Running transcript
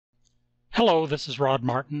Hello, this is Rod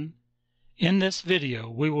Martin. In this video,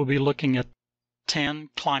 we will be looking at 10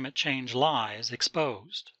 climate change lies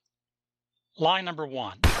exposed. Lie number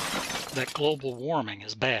 1, that global warming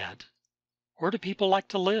is bad. Where do people like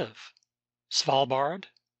to live? Svalbard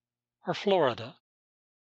or Florida?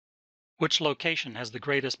 Which location has the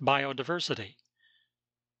greatest biodiversity?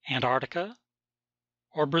 Antarctica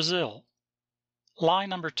or Brazil? Lie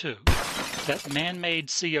number 2, that man-made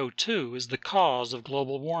CO2 is the cause of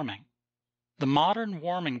global warming. The modern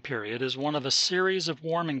warming period is one of a series of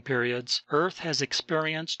warming periods Earth has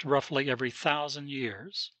experienced roughly every 1,000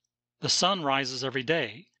 years. The sun rises every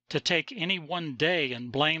day. To take any one day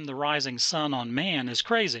and blame the rising sun on man is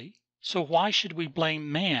crazy, so why should we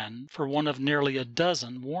blame man for one of nearly a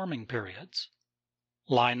dozen warming periods?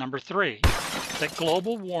 Lie number 3, that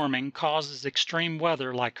global warming causes extreme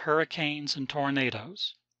weather like hurricanes and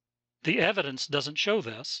tornadoes. The evidence doesn't show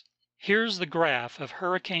this. Here's the graph of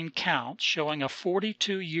hurricane counts showing a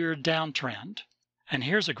 42-year downtrend. And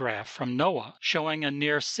here's a graph from NOAA showing a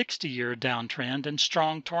near 60-year downtrend in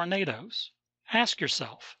strong tornadoes. Ask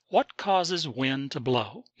yourself, what causes wind to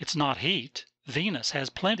blow? It's not heat. Venus has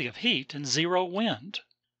plenty of heat and zero wind.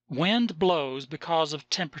 Wind blows because of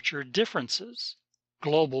temperature differences.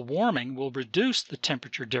 Global warming will reduce the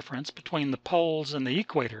temperature difference between the poles and the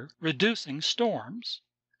equator, reducing storms.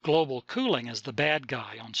 Global cooling is the bad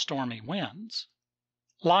guy on stormy winds.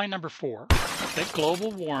 Lie number 4, that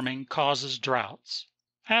global warming causes droughts.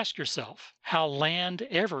 Ask yourself how land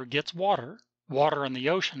ever gets water. Water in the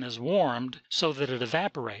ocean is warmed so that it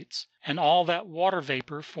evaporates, and all that water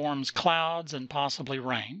vapor forms clouds and possibly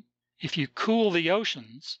rain. If you cool the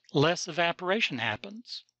oceans, less evaporation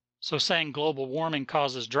happens. So saying global warming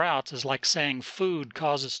causes droughts is like saying food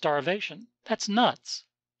causes starvation. That's nuts.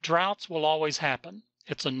 Droughts will always happen.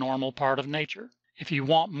 It's a normal part of nature. If you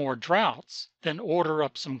want more droughts, then order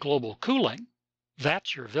up some global cooling.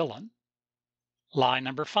 That's your villain. Lie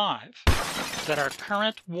number 5, that our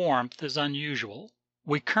current warmth is unusual.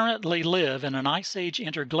 We currently live in an ice age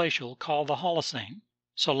interglacial called the Holocene.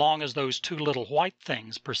 So long as those two little white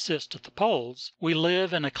things persist at the poles, we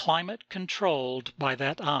live in a climate controlled by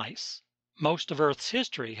that ice. Most of Earth's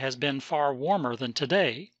history has been far warmer than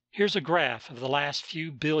today. Here's a graph of the last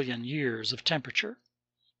few billion years of temperature.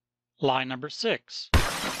 Lie number 6,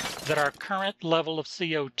 that our current level of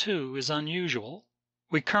CO2 is unusual.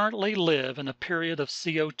 We currently live in a period of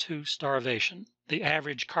CO2 starvation. The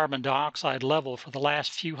average carbon dioxide level for the last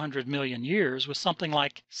few hundred million years was something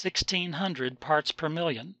like 1,600 parts per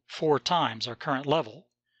million, 4 times our current level.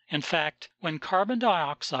 In fact, when carbon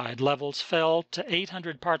dioxide levels fell to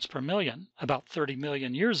 800 parts per million, about 30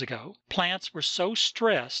 million years ago, plants were so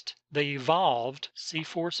stressed they evolved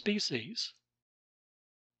C4 species.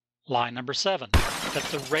 Lie number 7, that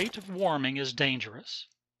the rate of warming is dangerous.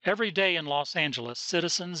 Every day in Los Angeles,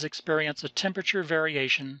 citizens experience a temperature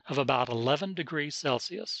variation of about 11 degrees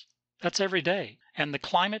Celsius. That's every day. And the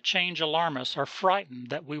climate change alarmists are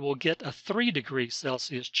frightened that we will get a 3 degrees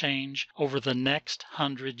Celsius change over the next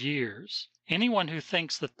 100 years. Anyone who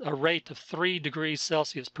thinks that a rate of 3 degrees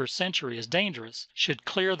Celsius per century is dangerous should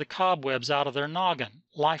clear the cobwebs out of their noggin.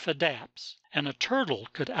 Life adapts, and a turtle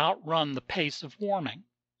could outrun the pace of warming.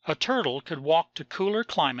 A turtle could walk to cooler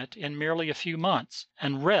climate in merely a few months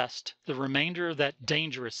and rest the remainder of that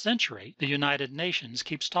dangerous century the United Nations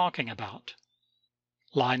keeps talking about.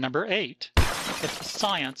 Lie number 8, that the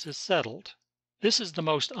science is settled. This is the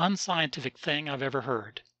most unscientific thing I've ever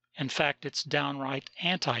heard. In fact, it's downright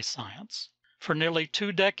anti-science. For nearly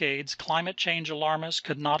 2 decades, climate change alarmists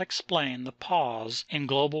could not explain the pause in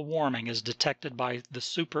global warming as detected by the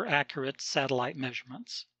super-accurate satellite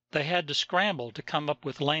measurements. They had to scramble to come up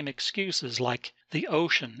with lame excuses like, the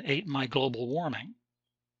ocean ate my global warming.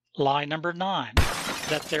 Lie number 9,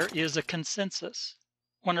 that there is a consensus.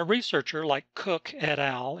 When a researcher like Cook et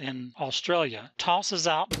al. In Australia tosses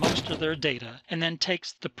out most of their data and then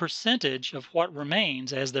takes the percentage of what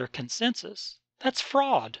remains as their consensus, that's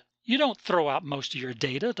fraud. You don't throw out most of your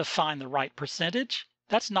data to find the right percentage.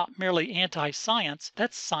 That's not merely anti-science,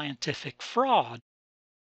 that's scientific fraud.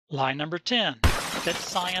 Lie number 10, that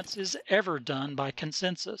science is ever done by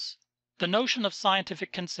consensus. The notion of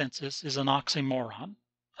scientific consensus is an oxymoron,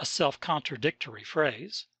 a self-contradictory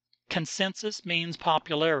phrase. Consensus means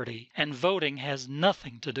popularity, and voting has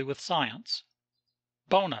nothing to do with science.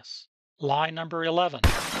 Bonus. Lie number 11,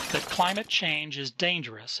 that climate change is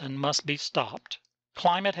dangerous and must be stopped.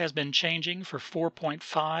 Climate has been changing for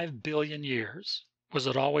 4.5 billion years. Was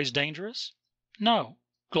it always dangerous? No.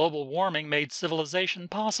 Global warming made civilization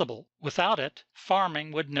possible. Without it,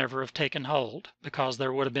 farming would never have taken hold because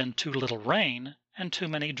there would have been too little rain and too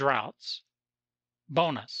many droughts.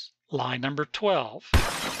 Bonus. Lie number 12,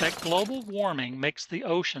 that global warming makes the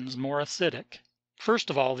oceans more acidic. First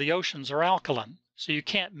of all, the oceans are alkaline, so you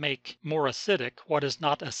can't make more acidic what is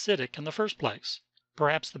not acidic in the first place.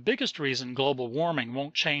 Perhaps the biggest reason global warming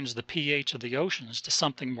won't change the pH of the oceans to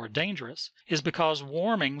something more dangerous is because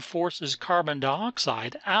warming forces carbon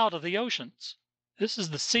dioxide out of the oceans. This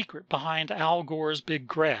is the secret behind Al Gore's big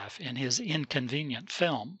graph in his inconvenient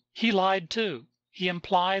film. He lied too. He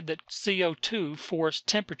implied that CO2 forced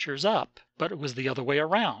temperatures up, but it was the other way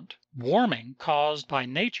around. Warming caused by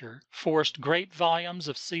nature forced great volumes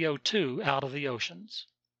of CO2 out of the oceans.